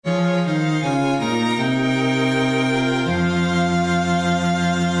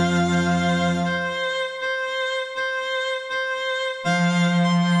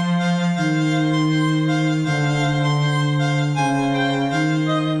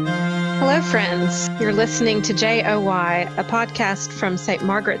Hello, friends. You're listening to JOY, a podcast from St.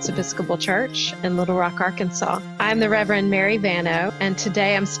 Margaret's Episcopal Church in Little Rock, Arkansas. I'm the Reverend Mary Vano, and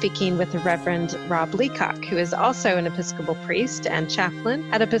today I'm speaking with the Reverend Rob Leacock, who is also an Episcopal priest and chaplain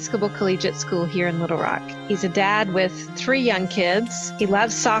at Episcopal Collegiate School here in Little Rock. He's a dad with 3 young kids. He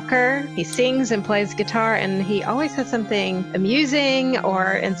loves soccer, he sings and plays guitar, and he always has something amusing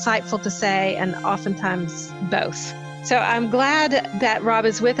or insightful to say, and oftentimes both. So I'm glad that Rob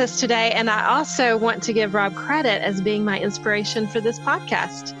is with us today, and I also want to give Rob credit as being my inspiration for this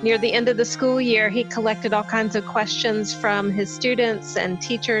podcast. Near the end of the school year, he collected all kinds of questions from his students and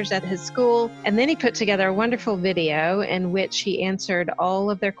teachers at his school, and then he put together a wonderful video in which he answered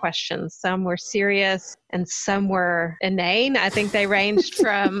all of their questions. Some were serious and some were inane. I think they ranged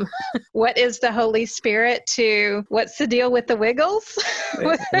from what is the Holy Spirit to what's the deal with the Wiggles,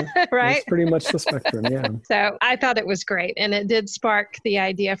 right? That's pretty much the spectrum, yeah. So I thought it was great, and it did spark the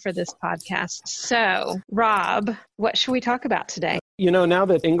idea for this podcast. So, Rob, what should we talk about today? You know, now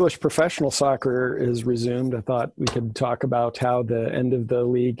that English professional soccer is resumed, I thought we could talk about how the end of the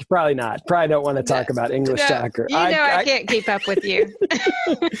league, probably not, probably don't want to talk about English soccer. I can't keep up with you.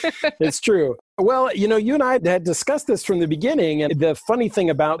 It's true. Well, you know, you and I had discussed this from the beginning, and the funny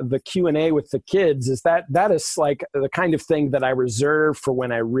thing about the Q&A with the kids is that is like the kind of thing that I reserve for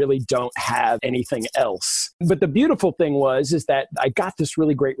when I really don't have anything else. But the beautiful thing is that I got this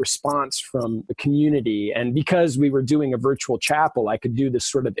really great response from the community, and because we were doing a virtual chapel, I could do this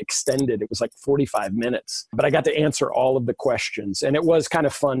sort of extended, it was like 45 minutes, but I got to answer all of the questions, and it was kind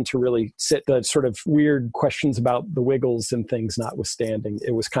of fun to really sit the sort of weird questions about the Wiggles and things notwithstanding.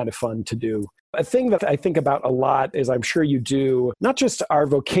 It was kind of fun to do. A thing that I think about a lot is, I'm sure you do, not just our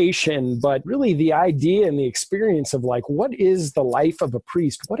vocation, but really the idea and the experience of like, what is the life of a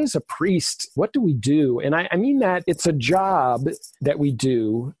priest? What is a priest? What do we do? And I mean that it's a job that we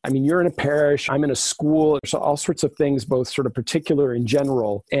do. I mean, you're in a parish, I'm in a school, there's all sorts of things, both sort of particular and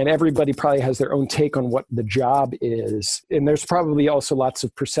general, and everybody probably has their own take on what the job is. And there's probably also lots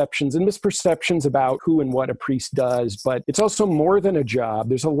of perceptions and misperceptions about who and what a priest does, but it's also more than a job.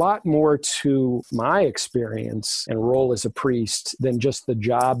 There's a lot more to my experience and role as a priest than just the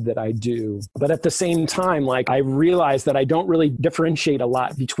job that I do. But at the same time, like, I realize that I don't really differentiate a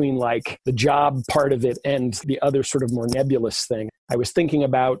lot between like the job part of it and the other sort of more nebulous thing. I was thinking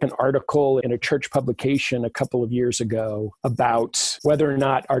about an article in a church publication a couple of years ago about whether or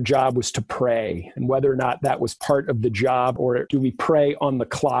not our job was to pray and whether or not that was part of the job, or do we pray on the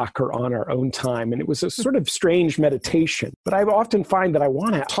clock or on our own time? And it was a sort of strange meditation. But I often find that I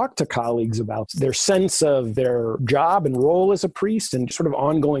want to talk to colleagues about their sense of their job and role as a priest and sort of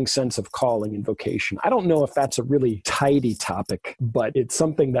ongoing sense of calling and vocation. I don't know if that's a really tidy topic, but it's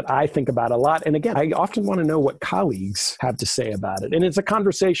something that I think about a lot. And again, I often want to know what colleagues have to say about it. And it's a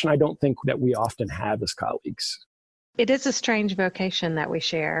conversation I don't think that we often have as colleagues. It is a strange vocation that we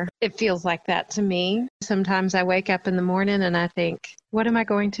share. It feels like that to me. Sometimes I wake up in the morning and I think, what am I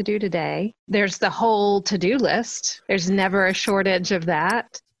going to do today? There's the whole to-do list. There's never a shortage of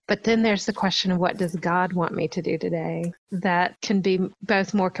that. But then there's the question of, what does God want me to do today? That can be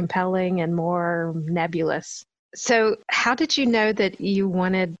both more compelling and more nebulous. So how did you know that you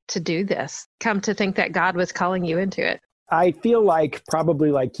wanted to do this? Come to think that God was calling you into it. I feel like,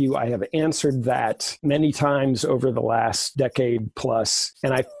 probably like you, I have answered that many times over the last decade plus,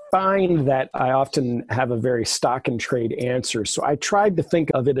 and I find that I often have a very stock and trade answer. So I tried to think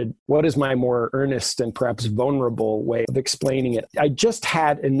of it as, what is my more earnest and perhaps vulnerable way of explaining it? I just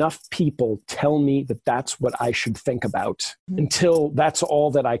had enough people tell me that that's what I should think about until that's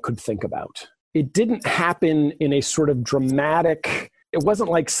all that I could think about. It didn't happen in a sort of dramatic, it wasn't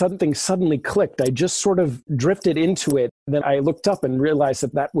like something suddenly clicked. I just sort of drifted into it. Then I looked up and realized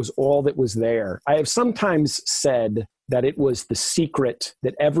that that was all that was there. I have sometimes said that it was the secret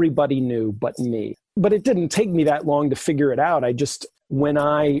that everybody knew but me. But it didn't take me that long to figure it out. When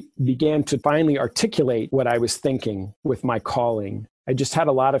I began to finally articulate what I was thinking with my calling, I just had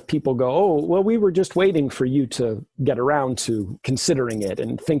a lot of people go, oh, well, we were just waiting for you to get around to considering it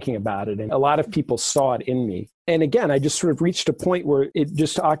and thinking about it. And a lot of people saw it in me. And again, I just sort of reached a point where it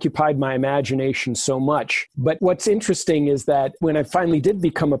just occupied my imagination so much. But what's interesting is that when I finally did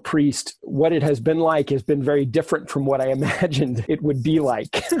become a priest, what it has been like has been very different from what I imagined it would be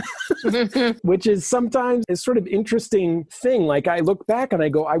like, which is sometimes a sort of interesting thing. Like, I look back and I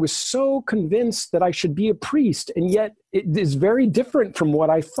go, I was so convinced that I should be a priest, and yet it is very different from what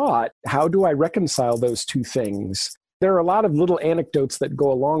I thought. How do I reconcile those two things? There are a lot of little anecdotes that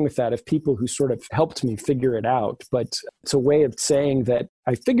go along with that of people who sort of helped me figure it out. But it's a way of saying that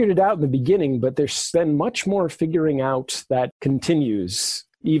I figured it out in the beginning, but there's been much more figuring out that continues.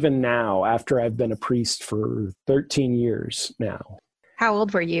 even now, after I've been a priest for 13 years now. How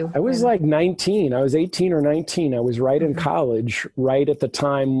old were you? I was like 19. I was 18 or 19. I was right in college, right at the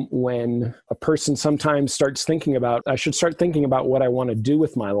time when a person sometimes starts thinking about, I should start thinking about what I want to do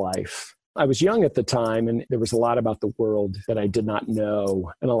with my life. I was young at the time, and there was a lot about the world that I did not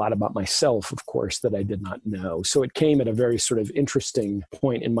know, and a lot about myself, of course, that I did not know. So it came at a very sort of interesting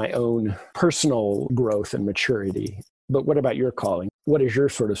point in my own personal growth and maturity. But what about your calling? What is your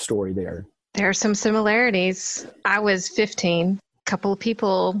sort of story there? There are some similarities. I was 15. A couple of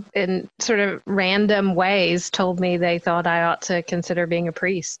people in sort of random ways told me they thought I ought to consider being a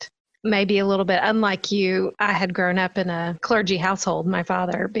priest. Maybe a little bit unlike you, I had grown up in a clergy household, my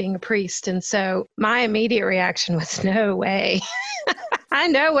father being a priest. And so my immediate reaction was, no way. I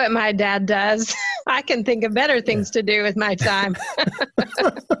know what my dad does. I can think of better things to do with my time.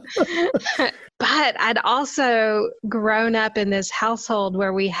 But I'd also grown up in this household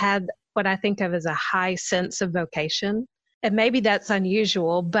where we had what I think of as a high sense of vocation. And maybe that's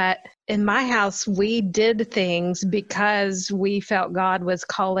unusual, but in my house, we did things because we felt God was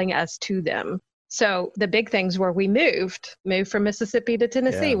calling us to them. So the big things were we moved from Mississippi to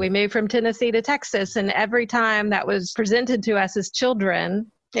Tennessee. Yeah. We moved from Tennessee to Texas. And every time that was presented to us as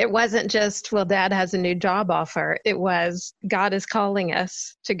children, it wasn't just, well, Dad has a new job offer. It was, God is calling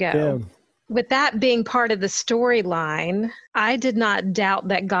us to go. Yeah. With that being part of the storyline, I did not doubt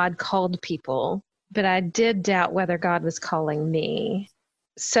that God called people, but I did doubt whether God was calling me.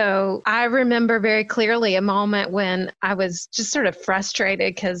 So I remember very clearly a moment when I was just sort of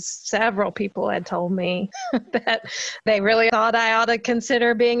frustrated because several people had told me that they really thought I ought to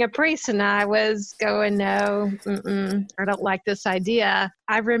consider being a priest. And I was going, no, I don't like this idea.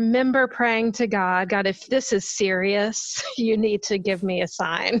 I remember praying to God, if this is serious, you need to give me a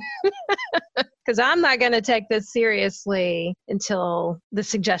sign. Because I'm not going to take this seriously until the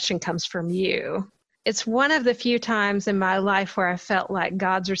suggestion comes from you. It's one of the few times in my life where I felt like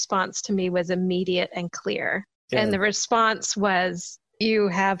God's response to me was immediate and clear. Yeah. And the response was, you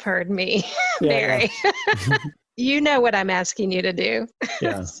have heard me, Mary. Yeah. You know what I'm asking you to do.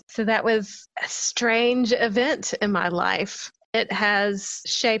 Yeah. So that was a strange event in my life. It has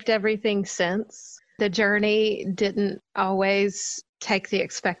shaped everything since. The journey didn't always take the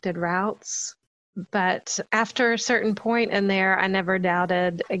expected routes. But after a certain point in there, I never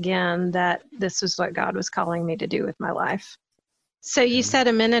doubted again that this was what God was calling me to do with my life. So you said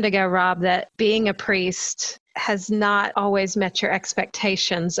a minute ago, Rob, that being a priest has not always met your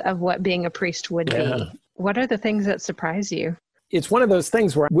expectations of what being a priest would be. What are the things that surprise you? It's one of those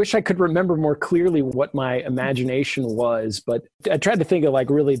things where I wish I could remember more clearly what my imagination was, but I tried to think of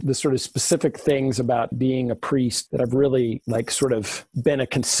really the sort of specific things about being a priest that have really sort of been a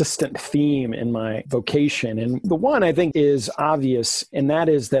consistent theme in my vocation. And the one I think is obvious, and that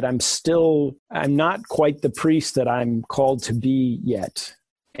is that I'm not quite the priest that I'm called to be yet.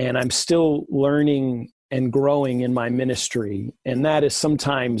 And I'm still learning and growing in my ministry. And that is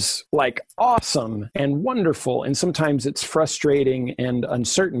sometimes awesome and wonderful. And sometimes it's frustrating and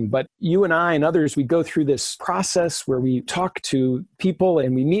uncertain. But you and I and others, we go through this process where we talk to people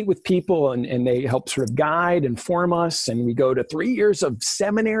and we meet with people and they help sort of guide and form us. And we go to 3 years of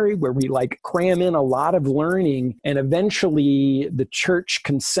seminary where we cram in a lot of learning. And eventually the church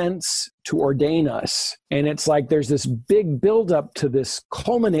consents to ordain us. And it's there's this big buildup to this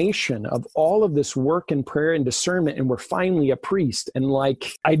culmination of all of this work and prayer and discernment, and we're finally a priest. And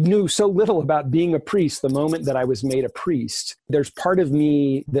I knew so little about being a priest the moment that I was made a priest. There's part of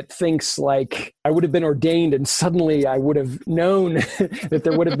me that thinks I would have been ordained and suddenly I would have known that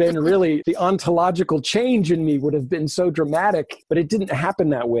there would have been really the ontological change in me would have been so dramatic, but it didn't happen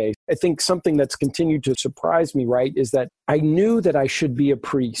that way. I think something that's continued to surprise me, is that I knew that I should be a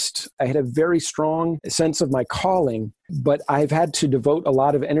priest. I had a very strong sense of my calling, but I've had to devote a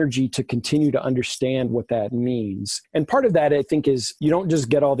lot of energy to continue to understand what that means. And part of that, I think, is you don't just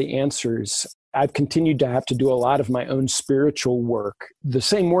get all the answers. I've continued to have to do a lot of my own spiritual work, the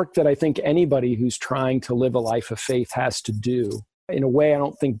same work that I think anybody who's trying to live a life of faith has to do. In a way, I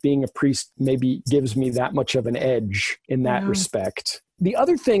don't think being a priest maybe gives me that much of an edge in that respect. The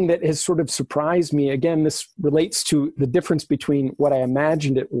other thing that has sort of surprised me, again, this relates to the difference between what I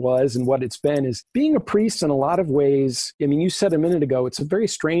imagined it was and what it's been, is being a priest in a lot of ways. I mean, you said a minute ago, it's a very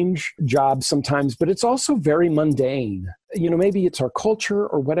strange job sometimes, but it's also very mundane. Maybe it's our culture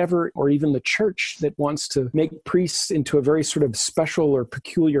or whatever, or even the church that wants to make priests into a very sort of special or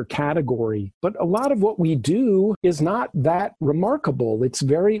peculiar category. But a lot of what we do is not that remarkable. It's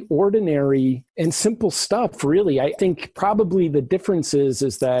very ordinary and simple stuff, really. I think probably the difference is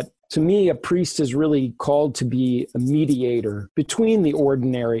that To me, a priest is really called to be a mediator between the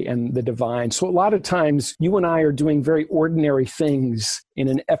ordinary and the divine. So a lot of times you and I are doing very ordinary things in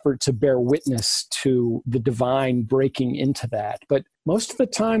an effort to bear witness to the divine breaking into that. But most of the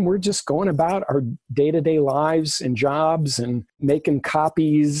time, we're just going about our day-to-day lives and jobs and making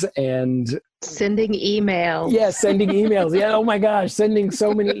copies and sending emails. Yeah, sending emails. Yeah, oh my gosh, sending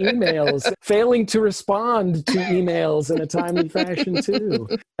so many emails, failing to respond to emails in a timely fashion too.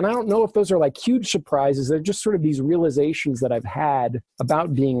 And I don't know if those are like huge surprises. They're just sort of these realizations that I've had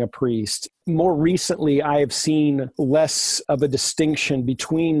about being a priest. More recently, I have seen less of a distinction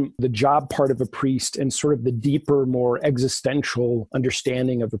between the job part of a priest and sort of the deeper, more existential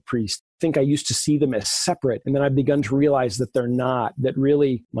understanding of a priest. I think I used to see them as separate, and then I've begun to realize that they're not, that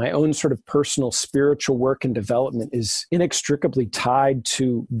really my own sort of personal spiritual work and development is inextricably tied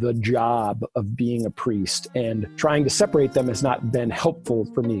to the job of being a priest, and trying to separate them has not been helpful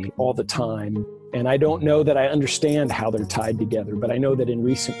for me all the time. And I don't know that I understand how they're tied together, but I know that in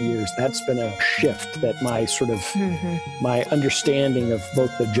recent years, that's been a shift, that my sort of, my understanding of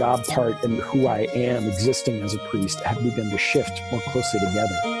both the job part and who I am existing as a priest have begun to shift more closely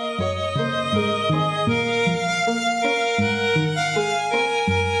together.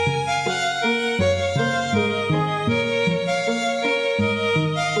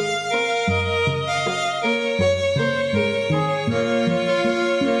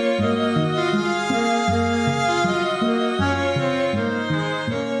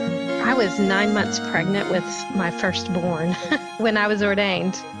 I was 9 months pregnant with my firstborn when I was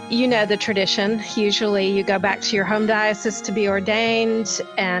ordained. You know the tradition. Usually you go back to your home diocese to be ordained,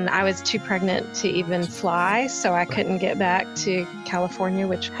 and I was too pregnant to even fly, so I couldn't get back to California,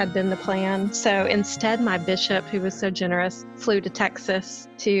 which had been the plan. So instead, my bishop, who was so generous, flew to Texas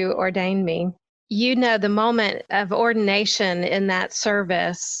to ordain me. You know, the moment of ordination in that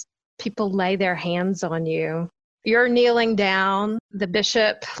service, people lay their hands on you. You're kneeling down, the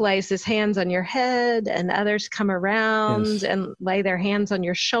bishop lays his hands on your head, and others come around and lay their hands on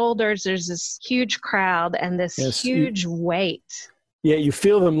your shoulders. There's this huge crowd and this huge weight. Yeah, you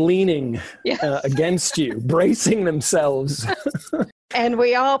feel them leaning against you, bracing themselves. And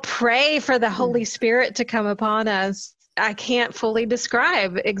we all pray for the Holy Spirit to come upon us. I can't fully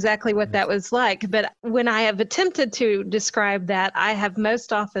describe exactly what that was like, but when I have attempted to describe that, I have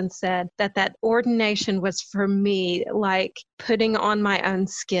most often said that that ordination was for me like putting on my own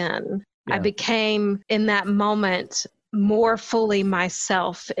skin. Yeah. I became in that moment more fully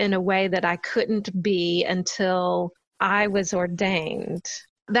myself in a way that I couldn't be until I was ordained.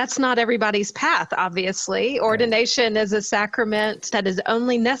 That's not everybody's path, obviously. Ordination is a sacrament that is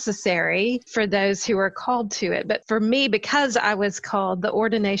only necessary for those who are called to it. But for me, because I was called, the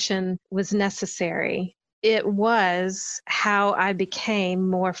ordination was necessary. It was how I became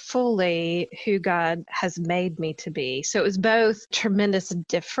more fully who God has made me to be. So it was both tremendous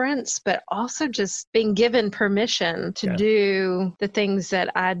difference, but also just being given permission to do the things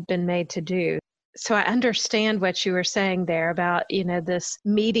that I'd been made to do. So I understand what you were saying there about, you know, this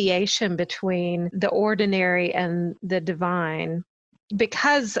mediation between the ordinary and the divine.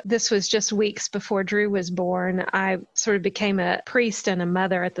 Because this was just weeks before Drew was born, I sort of became a priest and a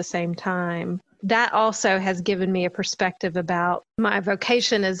mother at the same time. That also has given me a perspective about my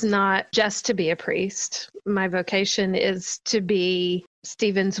vocation is not just to be a priest. My vocation is to be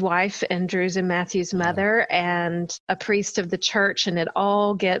Stephen's wife and Drew's and Matthew's mother and a priest of the church, and it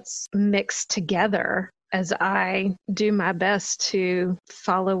all gets mixed together as I do my best to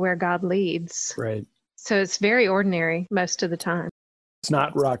follow where God leads. Right. So it's very ordinary most of the time. It's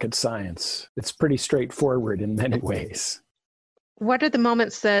not rocket science. It's pretty straightforward in many ways. What are the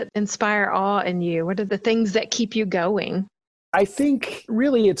moments that inspire awe in you? What are the things that keep you going? I think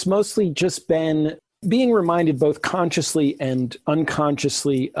really it's mostly just been being reminded both consciously and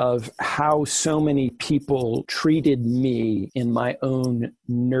unconsciously of how so many people treated me in my own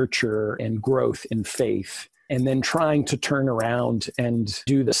nurture and growth in faith, and then trying to turn around and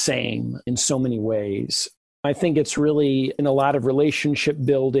do the same in so many ways. I think it's really in a lot of relationship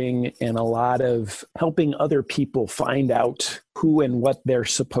building and a lot of helping other people find out who and what they're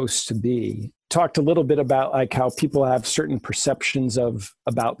supposed to be. Talked a little bit about like how people have certain perceptions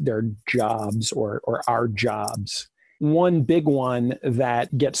about their jobs or our jobs. One big one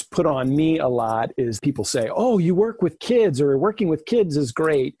that gets put on me a lot is people say, oh, you work with kids, or working with kids is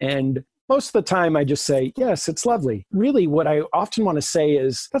great. And most of the time I just say, yes, it's lovely. Really, what I often want to say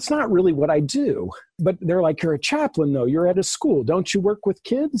is, that's not really what I do. But they're like, you're a chaplain though, you're at a school. Don't you work with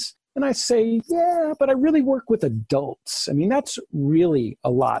kids? And I say, yeah, but I really work with adults. I mean, that's really a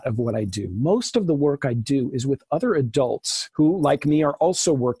lot of what I do. Most of the work I do is with other adults who, like me, are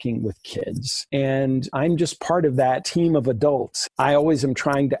also working with kids. And I'm just part of that team of adults. I always am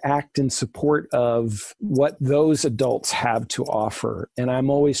trying to act in support of what those adults have to offer. And I'm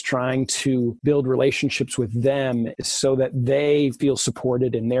always trying to build relationships with them so that they feel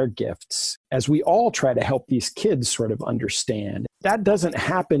supported in their gifts, as we all try to help these kids sort of understand. That doesn't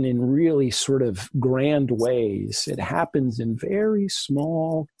happen in really sort of grand ways. It happens in very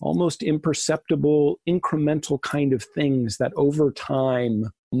small, almost imperceptible, incremental kind of things that over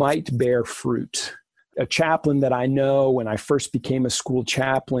time might bear fruit. A chaplain that I know when I first became a school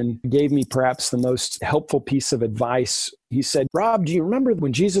chaplain gave me perhaps the most helpful piece of advice. He said, Rob, do you remember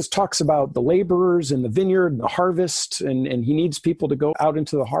when Jesus talks about the laborers in the vineyard and the harvest, and he needs people to go out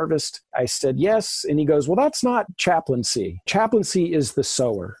into the harvest? I said, yes. And he goes, well, that's not chaplaincy. Chaplaincy is the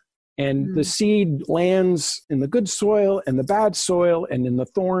sower. And the seed lands in the good soil and the bad soil and in the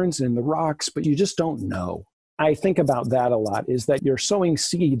thorns and in the rocks, but you just don't know. I think about that a lot, is that you're sowing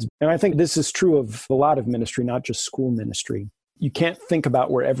seeds. And I think this is true of a lot of ministry, not just school ministry. You can't think about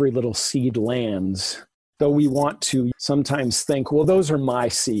where every little seed lands, though we want to sometimes think, well, those are my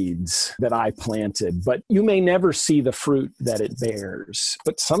seeds that I planted. But you may never see the fruit that it bears.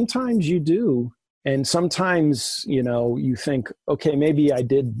 But sometimes you do. And sometimes, you think, okay, maybe I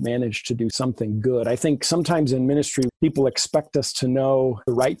did manage to do something good. I think sometimes in ministry, people expect us to know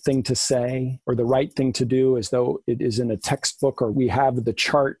the right thing to say or the right thing to do, as though it is in a textbook, or we have the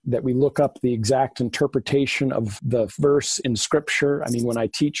chart that we look up the exact interpretation of the verse in Scripture. I mean, when I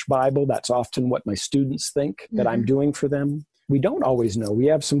teach Bible, that's often what my students think that I'm doing for them. We don't always know. We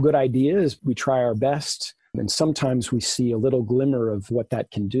have some good ideas. We try our best. And sometimes we see a little glimmer of what that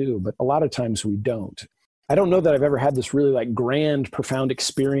can do, but a lot of times we don't. I don't know that I've ever had this really grand, profound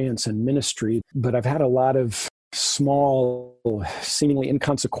experience in ministry, but I've had a lot of small, seemingly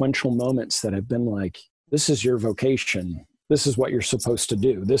inconsequential moments that have been like, this is your vocation. This is what you're supposed to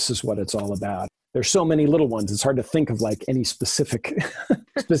do. This is what it's all about. There's so many little ones. It's hard to think of any specific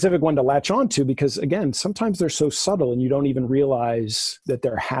one to latch onto, because again, sometimes they're so subtle and you don't even realize that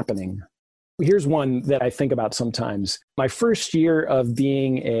they're happening. Here's one that I think about sometimes. My first year of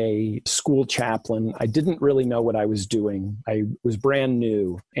being a school chaplain, I didn't really know what I was doing. I was brand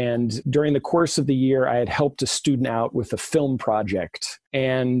new. And during the course of the year, I had helped a student out with a film project.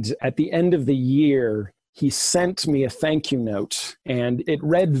 And at the end of the year, he sent me a thank you note. And it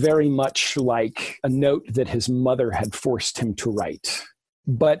read very much like a note that his mother had forced him to write.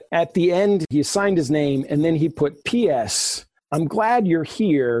 But at the end, he signed his name, and then he put, P.S., I'm glad you're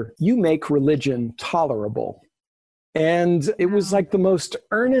here. You make religion tolerable. And it was like the most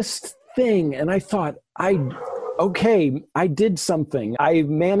earnest thing. And I thought, I did something. I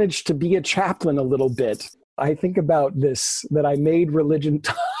managed to be a chaplain a little bit. I think about this, that I made religion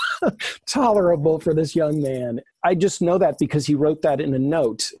tolerable for this young man. I just know that because he wrote that in a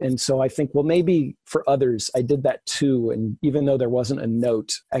note. And so I think, well, maybe for others, I did that too. And even though there wasn't a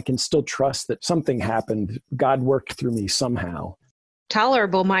note, I can still trust that something happened. God worked through me somehow.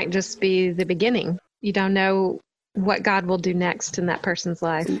 Tolerable might just be the beginning. You don't know what God will do next in that person's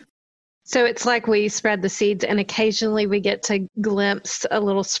life. So it's like we spread the seeds and occasionally we get to glimpse a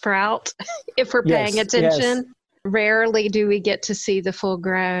little sprout if we're paying attention. Yes. Rarely do we get to see the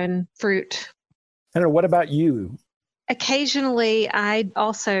full-grown fruit. I don't know, what about you? Occasionally, I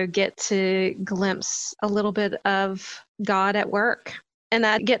also get to glimpse a little bit of God at work. And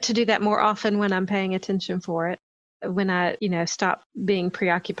I get to do that more often when I'm paying attention for it. When I, stop being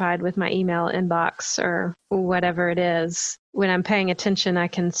preoccupied with my email inbox or whatever it is. When I'm paying attention, I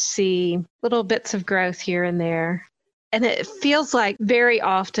can see little bits of growth here and there. And it feels like very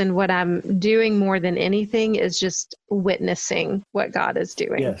often what I'm doing more than anything is just witnessing what God is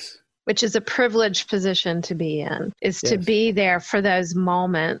doing. Yes. Which is a privileged position to be in, is to be there for those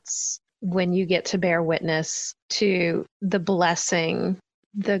moments when you get to bear witness to the blessing,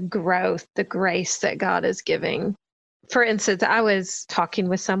 the growth, the grace that God is giving. For instance, I was talking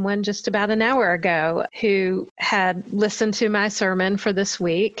with someone just about an hour ago who had listened to my sermon for this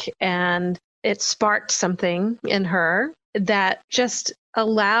week, and it sparked something in her that just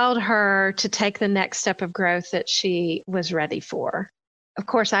allowed her to take the next step of growth that she was ready for. Of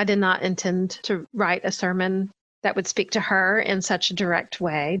course, I did not intend to write a sermon that would speak to her in such a direct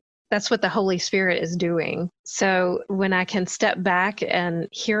way. That's what the Holy Spirit is doing. So when I can step back and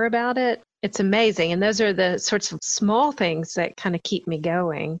hear about it, it's amazing. And those are the sorts of small things that kind of keep me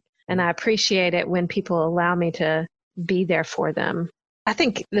going. And I appreciate it when people allow me to be there for them. I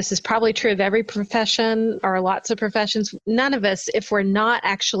think this is probably true of every profession or lots of professions. None of us, if we're not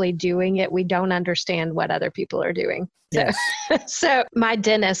actually doing it, we don't understand what other people are doing. Yes. So my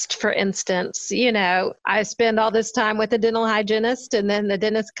dentist, for instance, I spend all this time with a dental hygienist, and then the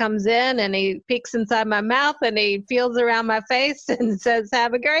dentist comes in and he peeks inside my mouth and he feels around my face and says,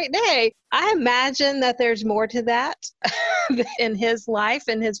 "Have a great day." I imagine that there's more to that in his life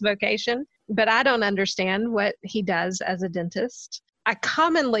and his vocation, but I don't understand what he does as a dentist. I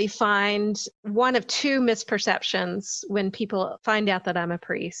commonly find one of two misperceptions when people find out that I'm a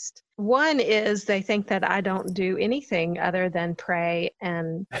priest. One is they think that I don't do anything other than pray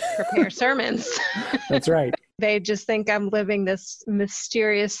and prepare sermons. That's right. They just think I'm living this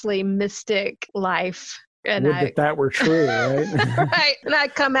mysteriously mystic life. And Would that were true, right? Right. And I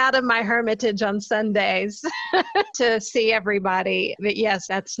come out of my hermitage on Sundays to see everybody. But yes,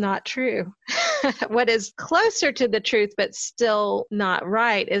 that's not true. What is closer to the truth, but still not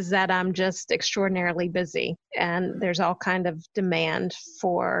right, is that I'm just extraordinarily busy and there's all kind of demand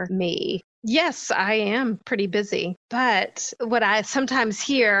for me. Yes, I am pretty busy. But what I sometimes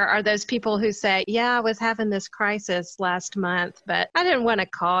hear are those people who say, "Yeah, I was having this crisis last month, but I didn't want to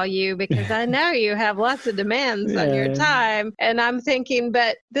call you because I know you have lots of demands on your time." And I'm thinking,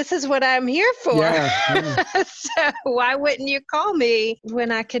 but this is what I'm here for. Yeah. So why wouldn't you call me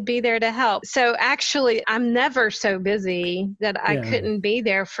when I could be there to help? So actually, I'm never so busy that I couldn't be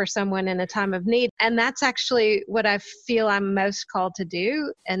there for someone in a time of need. And that's actually what I feel I'm most called to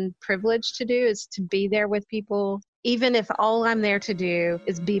do and privileged to do, is to be there with people, even if all I'm there to do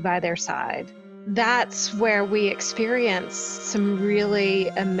is be by their side. That's where we experience some really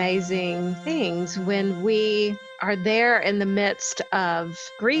amazing things, when we are there in the midst of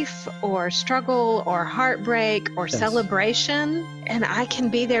grief or struggle or heartbreak or celebration. And I can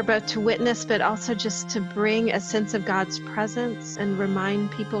be there both to witness, but also just to bring a sense of God's presence and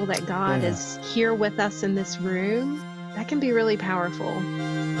remind people that God is here with us in this room. That can be really powerful.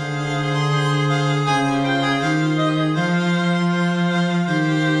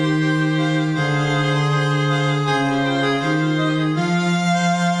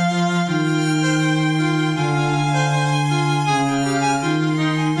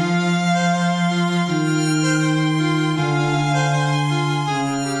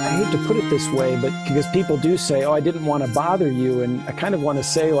 To put it this way, but because people do say, "Oh, I didn't want to bother you," and I kind of want to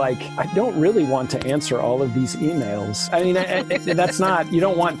say, like, I don't really want to answer all of these emails. I mean, that's not, you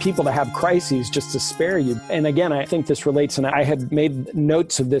don't want people to have crises just to spare you. And again, I think this relates, and I had made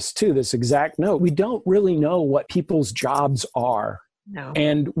notes of this too, this exact note. We don't really know what people's jobs are. No.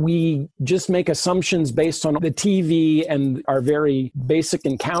 And we just make assumptions based on the TV and our very basic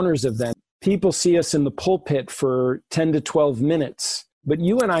encounters of them. People see us in the pulpit for 10 to 12 minutes. But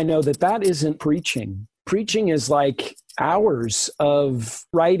you and I know that that isn't preaching. Preaching is like hours of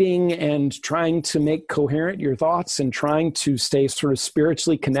writing and trying to make coherent your thoughts and trying to stay sort of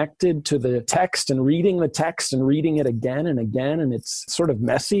spiritually connected to the text and reading the text and reading it again and again. And it's sort of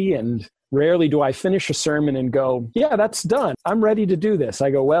messy, and rarely do I finish a sermon and go, "Yeah, that's done. I'm ready to do this."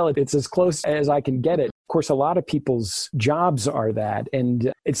 I go, "Well, it's as close as I can get it." Of course, a lot of people's jobs are that,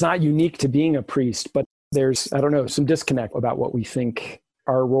 and it's not unique to being a priest, but there's, I don't know, some disconnect about what we think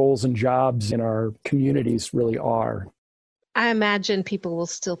our roles and jobs in our communities really are. I imagine people will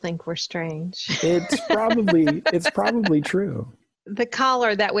still think we're strange. It's probably true. The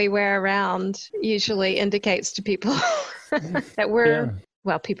collar that we wear around usually indicates to people that we're,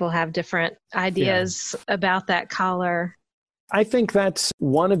 well, people have different ideas about that collar. I think that's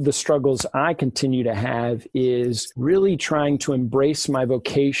one of the struggles I continue to have, is really trying to embrace my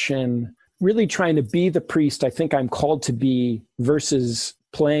vocation, really trying to be the priest I think I'm called to be versus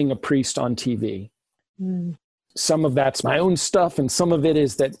playing a priest on TV. Some of that's my own stuff, and some of it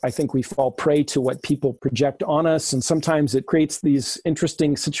is that I think we fall prey to what people project on us. And sometimes it creates these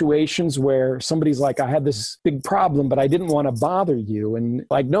interesting situations where somebody's like, "I had this big problem, but I didn't want to bother you." And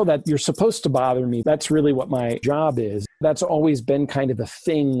like, "No, that you're supposed to bother me. That's really what my job is." That's always been kind of a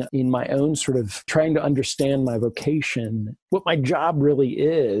thing in my own sort of trying to understand my vocation, what my job really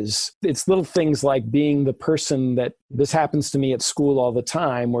is. It's little things like being the person that, this happens to me at school all the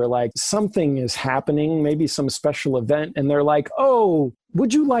time, where like something is happening, maybe some special event, and they're like, "Oh,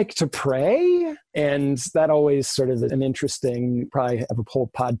 would you like to pray?" And that always sort of an interesting, probably have a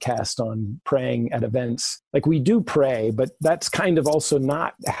whole podcast on praying at events. Like, we do pray, but that's kind of also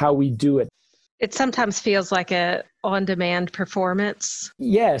not how we do it. It sometimes feels like a on-demand performance.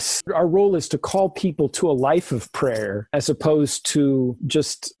 Yes, our role is to call people to a life of prayer as opposed to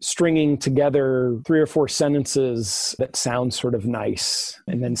just stringing together 3 or 4 sentences that sound sort of nice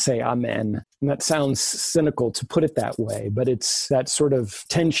and then say amen. And that sounds cynical to put it that way, but it's that sort of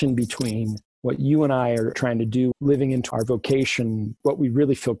tension between what you and I are trying to do, living into our vocation, what we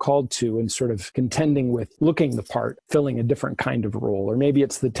really feel called to, and sort of contending with looking the part, filling a different kind of role. Or maybe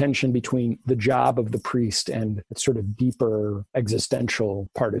it's the tension between the job of the priest and the sort of deeper existential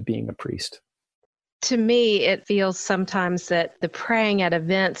part of being a priest. To me, it feels sometimes that the praying at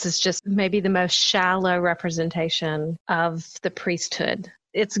events is just maybe the most shallow representation of the priesthood.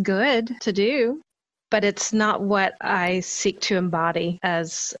 It's good to do, but it's not what I seek to embody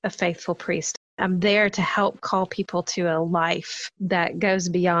as a faithful priest. I'm there to help call people to a life that goes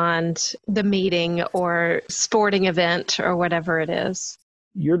beyond the meeting or sporting event or whatever it is.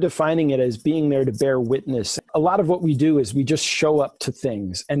 You're defining it as being there to bear witness. A lot of what we do is we just show up to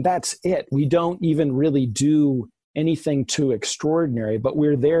things, and that's it. We don't even really do anything too extraordinary, but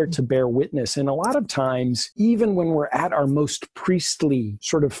we're there to bear witness. And a lot of times, even when we're at our most priestly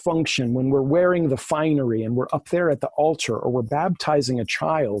sort of function, when we're wearing the finery and we're up there at the altar or we're baptizing a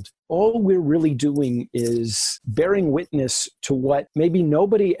child, all we're really doing is bearing witness to what maybe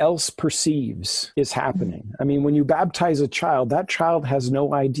nobody else perceives is happening. I mean, when you baptize a child, that child has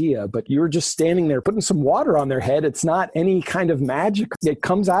no idea, but you're just standing there putting some water on their head. It's not any kind of magic. It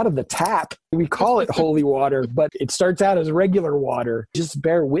comes out of the tap. We call it holy water, but it starts out as regular water. Just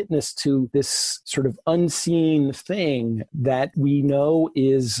bear witness to this sort of unseen thing that we know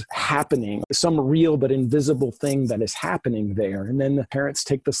is happening, some real but invisible thing that is happening there. And then the parents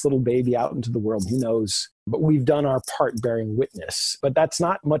take this little baby out into the world. Who knows? But we've done our part bearing witness. But that's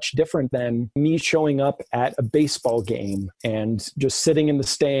not much different than me showing up at a baseball game and just sitting in the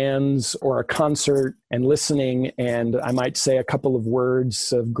stands or a concert and listening. And I might say a couple of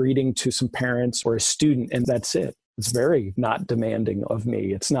words of greeting to some parents or a student, and that's it. It's very not demanding of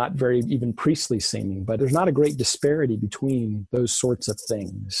me. It's not very even priestly seeming, but there's not a great disparity between those sorts of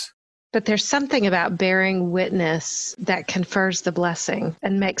things. But there's something about bearing witness that confers the blessing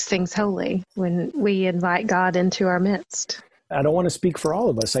and makes things holy when we invite God into our midst. I don't want to speak for all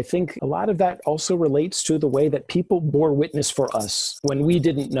of us. I think a lot of that also relates to the way that people bore witness for us when we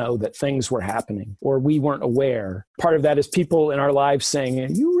didn't know that things were happening or we weren't aware. Part of that is people in our lives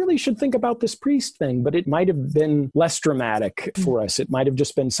saying, you really should think about this priest thing, but it might have been less dramatic for us. It might have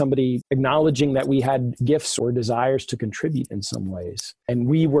just been somebody acknowledging that we had gifts or desires to contribute in some ways. And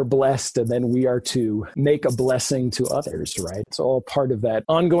we were blessed, and then we are to make a blessing to others, right? It's all part of that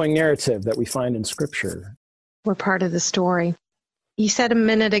ongoing narrative that we find in Scripture. We're part of the story. You said a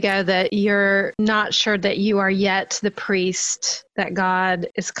minute ago that you're not sure that you are yet the priest that God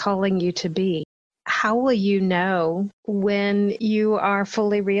is calling you to be. How will you know when you are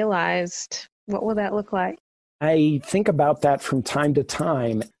fully realized? What will that look like? I think about that from time to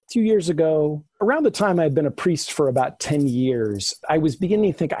time. A few years ago, around the time I'd been a priest for about 10 years, I was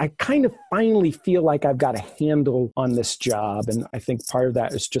beginning to think, I kind of finally feel like I've got a handle on this job. And I think part of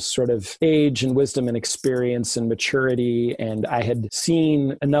that is just sort of age and wisdom and experience and maturity. And I had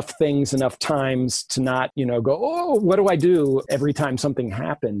seen enough things enough times to not, go, oh, what do I do every time something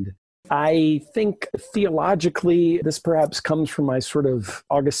happened? I think theologically, this perhaps comes from my sort of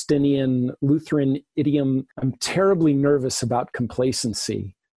Augustinian Lutheran idiom. I'm terribly nervous about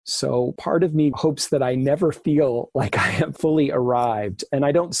complacency. So part of me hopes that I never feel like I have fully arrived. And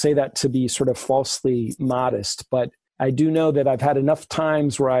I don't say that to be sort of falsely modest, but I do know that I've had enough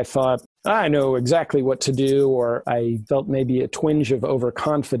times where I thought, I know exactly what to do, or I felt maybe a twinge of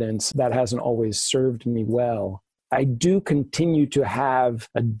overconfidence that hasn't always served me well. I do continue to have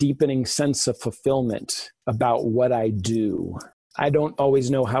a deepening sense of fulfillment about what I do. I don't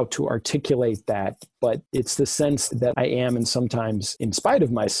always know how to articulate that, but it's the sense that I am, and sometimes in spite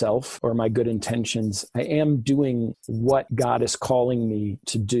of myself or my good intentions, I am doing what God is calling me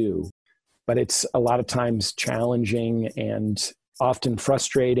to do. But it's a lot of times challenging and often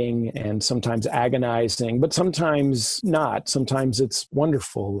frustrating and sometimes agonizing, but sometimes not. Sometimes it's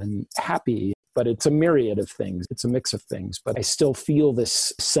wonderful and happy. But it's a myriad of things. It's a mix of things. But I still feel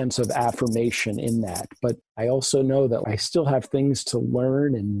this sense of affirmation in that. But I also know that I still have things to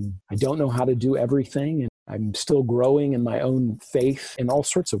learn, and I don't know how to do everything. And I'm still growing in my own faith in all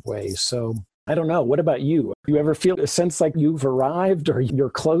sorts of ways. So I don't know. What about you? Do you ever feel a sense like you've arrived or you're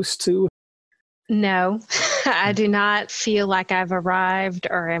close to? No, I do not feel like I've arrived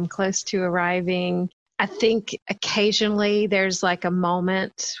or am close to arriving. I think occasionally there's like a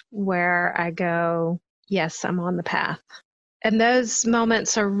moment where I go, yes, I'm on the path. And those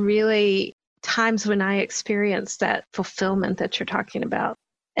moments are really times when I experience that fulfillment that you're talking about.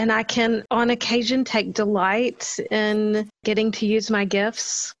 And I can, on occasion, take delight in getting to use my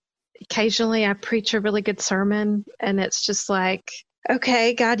gifts. Occasionally, I preach a really good sermon, and it's just like,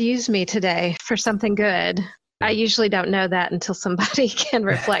 okay, God used me today for something good. I usually don't know that until somebody can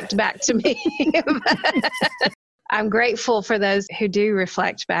reflect back to me. I'm grateful for those who do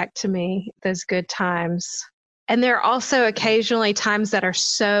reflect back to me those good times. And there are also occasionally times that are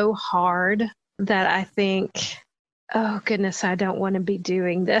so hard that I think, oh goodness, I don't want to be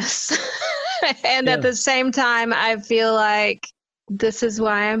doing this. And at the same time, I feel like this is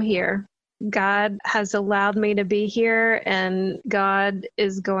why I'm here. God has allowed me to be here, and God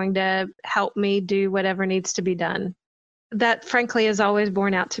is going to help me do whatever needs to be done. That, frankly, is always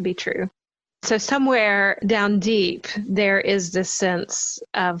borne out to be true. So somewhere down deep, there is this sense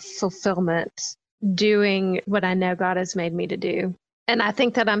of fulfillment, doing what I know God has made me to do. And I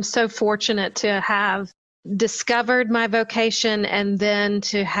think that I'm so fortunate to have discovered my vocation and then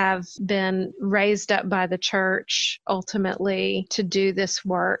to have been raised up by the church ultimately to do this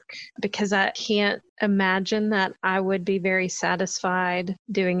work, because I can't imagine that I would be very satisfied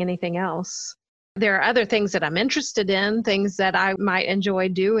doing anything else. There are other things that I'm interested in, things that I might enjoy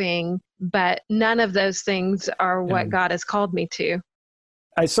doing, but none of those things are what God has called me to.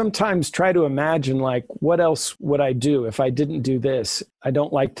 I sometimes try to imagine, like, what else would I do if I didn't do this? I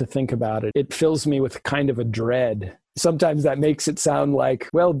don't like to think about it. It fills me with kind of a dread. Sometimes that makes it sound like,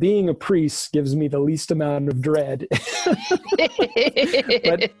 well, being a priest gives me the least amount of dread.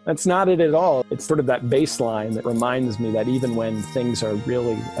 But that's not it at all. It's sort of that baseline that reminds me that even when things are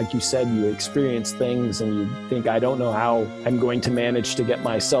really, like you said, you experience things and you think, I don't know how I'm going to manage to get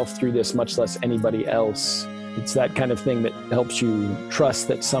myself through this, much less anybody else. It's that kind of thing that helps you trust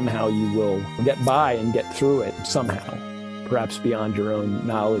that somehow you will get by and get through it somehow, perhaps beyond your own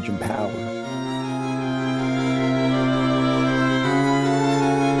knowledge and power.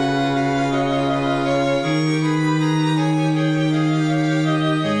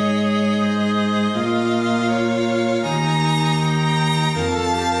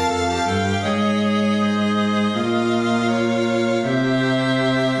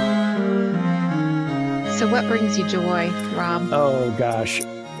 So what brings you joy, Rob? Oh, gosh.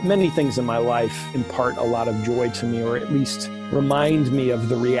 Many things in my life impart a lot of joy to me, or at least remind me of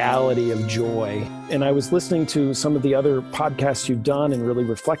the reality of joy. And I was listening to some of the other podcasts you've done and really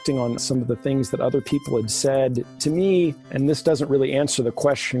reflecting on some of the things that other people had said to me. And this doesn't really answer the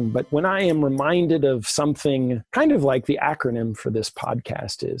question, but when I am reminded of something, kind of like the acronym for this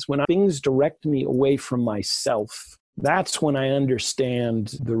podcast is, when things direct me away from myself, that's when I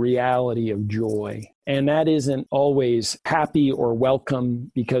understand the reality of joy. And that isn't always happy or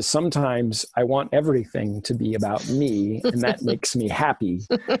welcome, because sometimes I want everything to be about me, and that makes me happy.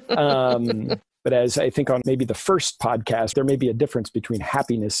 But as I think on maybe the first podcast, there may be a difference between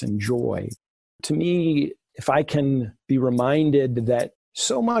happiness and joy. To me, if I can be reminded that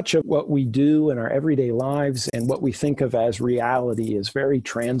so much of what we do in our everyday lives and what we think of as reality is very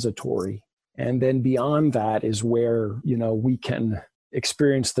transitory. And then beyond that is where, we can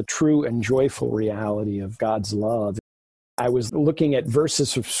experience the true and joyful reality of God's love. I was looking at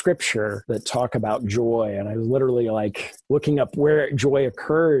verses of scripture that talk about joy, and I was literally looking up where joy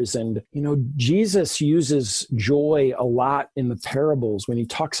occurs. And, Jesus uses joy a lot in the parables when he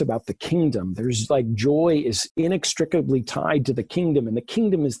talks about the kingdom. There's joy is inextricably tied to the kingdom. And the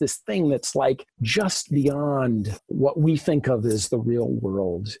kingdom is this thing that's just beyond what we think of as the real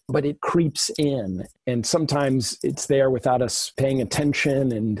world, but it creeps in. And sometimes it's there without us paying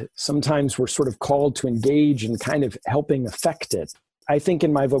attention. And sometimes we're sort of called to engage in kind of helping affect it. I think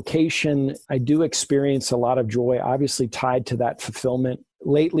in my vocation, I do experience a lot of joy, obviously tied to that fulfillment.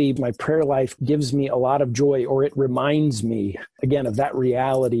 Lately, my prayer life gives me a lot of joy, or it reminds me, again, of that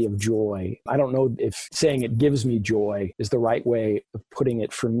reality of joy. I don't know if saying it gives me joy is the right way of putting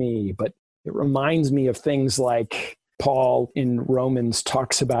it for me, but it reminds me of things like Paul in Romans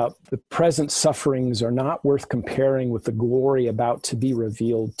talks about the present sufferings are not worth comparing with the glory about to be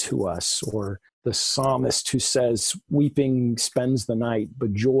revealed to us, or the psalmist who says, weeping spends the night,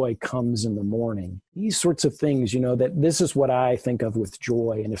 but joy comes in the morning. These sorts of things, that this is what I think of with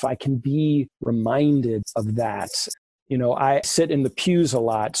joy. And if I can be reminded of that, I sit in the pews a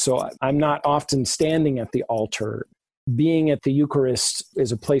lot, so I'm not often standing at the altar. Being at the Eucharist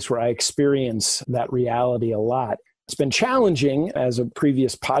is a place where I experience that reality a lot. It's been challenging, as a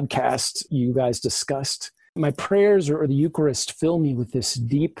previous podcast you guys discussed. My prayers or the Eucharist fill me with this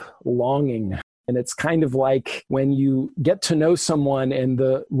deep longing And it's kind of like when you get to know someone and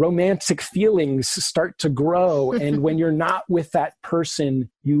the romantic feelings start to grow. And when you're not with that person,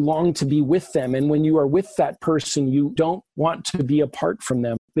 you long to be with them. And when you are with that person, you don't want to be apart from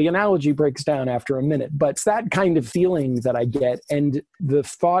them. The analogy breaks down after a minute, but it's that kind of feeling that I get. And the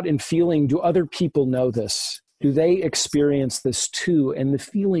thought and feeling, do other people know this? Do they experience this too? And the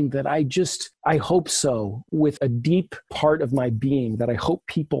feeling that I hope so, with a deep part of my being, that I hope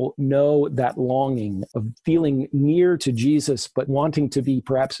people know that longing of feeling near to Jesus, but wanting to be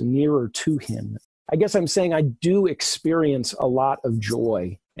perhaps nearer to him. I guess I'm saying I do experience a lot of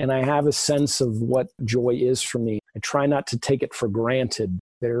joy, and I have a sense of what joy is for me. I try not to take it for granted.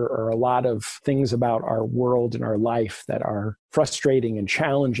 There are a lot of things about our world and our life that are frustrating and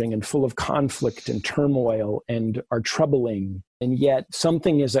challenging and full of conflict and turmoil and are troubling. And yet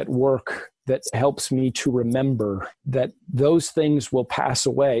something is at work that helps me to remember that those things will pass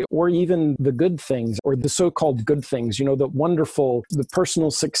away, or even the good things, or the so-called good things, the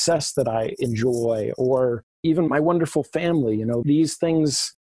personal success that I enjoy, or even my wonderful family. These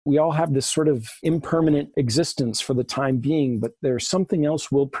things, we all have this sort of impermanent existence for the time being, but there's something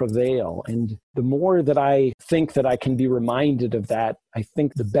else will prevail. And the more that I think that I can be reminded of that, I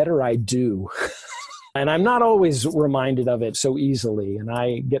think the better I do. And I'm not always reminded of it so easily. And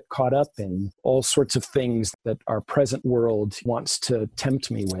I get caught up in all sorts of things that our present world wants to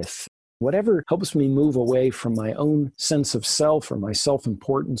tempt me with. Whatever helps me move away from my own sense of self or my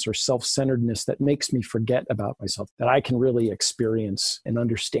self-importance or self-centeredness that makes me forget about myself, that I can really experience and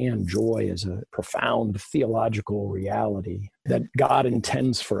understand joy as a profound theological reality that God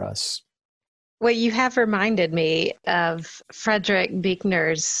intends for us. Well, you have reminded me of Frederick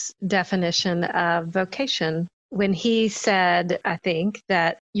Buechner's definition of vocation when he said, I think,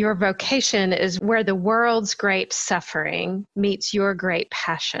 that your vocation is where the world's great suffering meets your great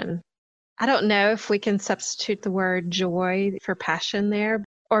passion. I don't know if we can substitute the word joy for passion there,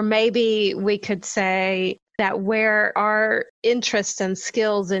 or maybe we could say that where our interests and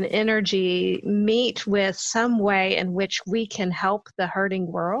skills and energy meet with some way in which we can help the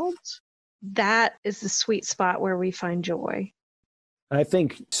hurting world, that is the sweet spot where we find joy. I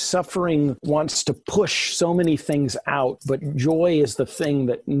think suffering wants to push so many things out, but joy is the thing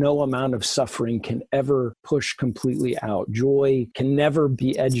that no amount of suffering can ever push completely out. Joy can never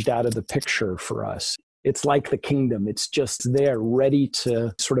be edged out of the picture for us. It's like the kingdom. It's just there, ready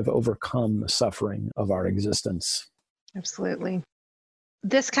to sort of overcome the suffering of our existence. Absolutely.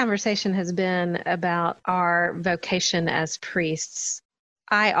 This conversation has been about our vocation as priests.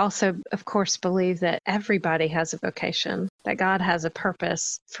 I also, of course, believe that everybody has a vocation, that God has a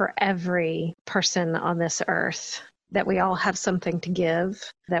purpose for every person on this earth, that we all have something to give,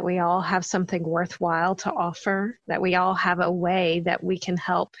 that we all have something worthwhile to offer, that we all have a way that we can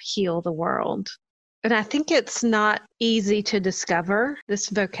help heal the world. And I think it's not easy to discover this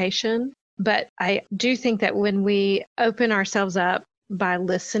vocation, but I do think that when we open ourselves up by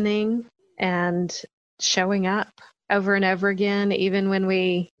listening and showing up over and over again, even when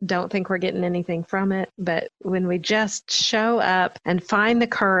we don't think we're getting anything from it. But when we just show up and find the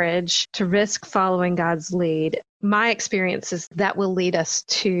courage to risk following God's lead, my experience is that will lead us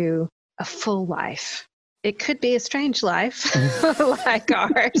to a full life. It could be a strange life like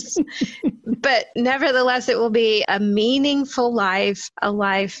ours, but nevertheless, it will be a meaningful life, a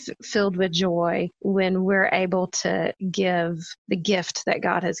life filled with joy when we're able to give the gift that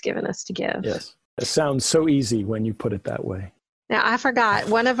God has given us to give. Yes. It sounds so easy when you put it that way. Now, I forgot,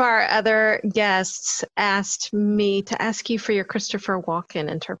 one of our other guests asked me to ask you for your Christopher Walken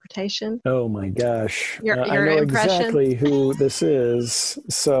interpretation. Oh my gosh. Your I know impression? exactly who this is.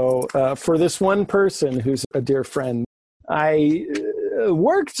 So for this one person who's a dear friend, I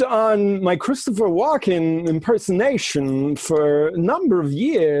worked on my Christopher Walken impersonation for a number of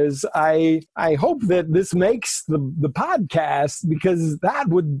years. I hope that this makes the podcast, because that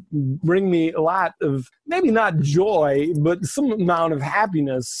would bring me a lot of, maybe not joy, but some amount of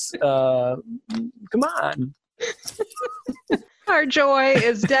happiness. Come on. Our joy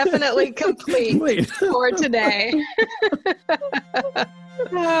is definitely complete for today.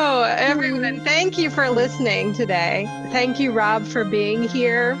 Oh, everyone, thank you for listening today. Thank you, Rob, for being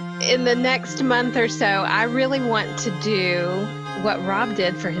here. In the next month or so, I really want to do what Rob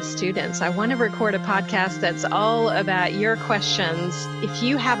did for his students. I want to record a podcast that's all about your questions. If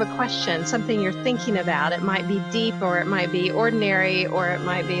you have a question, something you're thinking about, it might be deep or it might be ordinary or it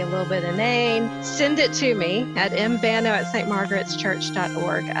might be a little bit inane, send it to me at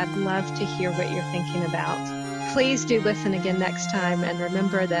mbano@stmargaretschurch.org. I'd love to hear what you're thinking about. Please do listen again next time, and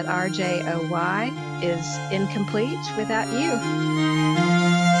remember that RJOY is incomplete without you.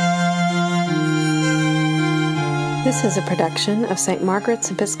 This is a production of St.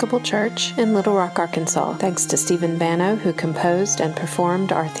 Margaret's Episcopal Church in Little Rock, Arkansas. Thanks to Stephen Bano, who composed and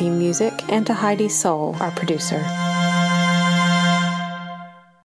performed our theme music, and to Heidi Soul, our producer.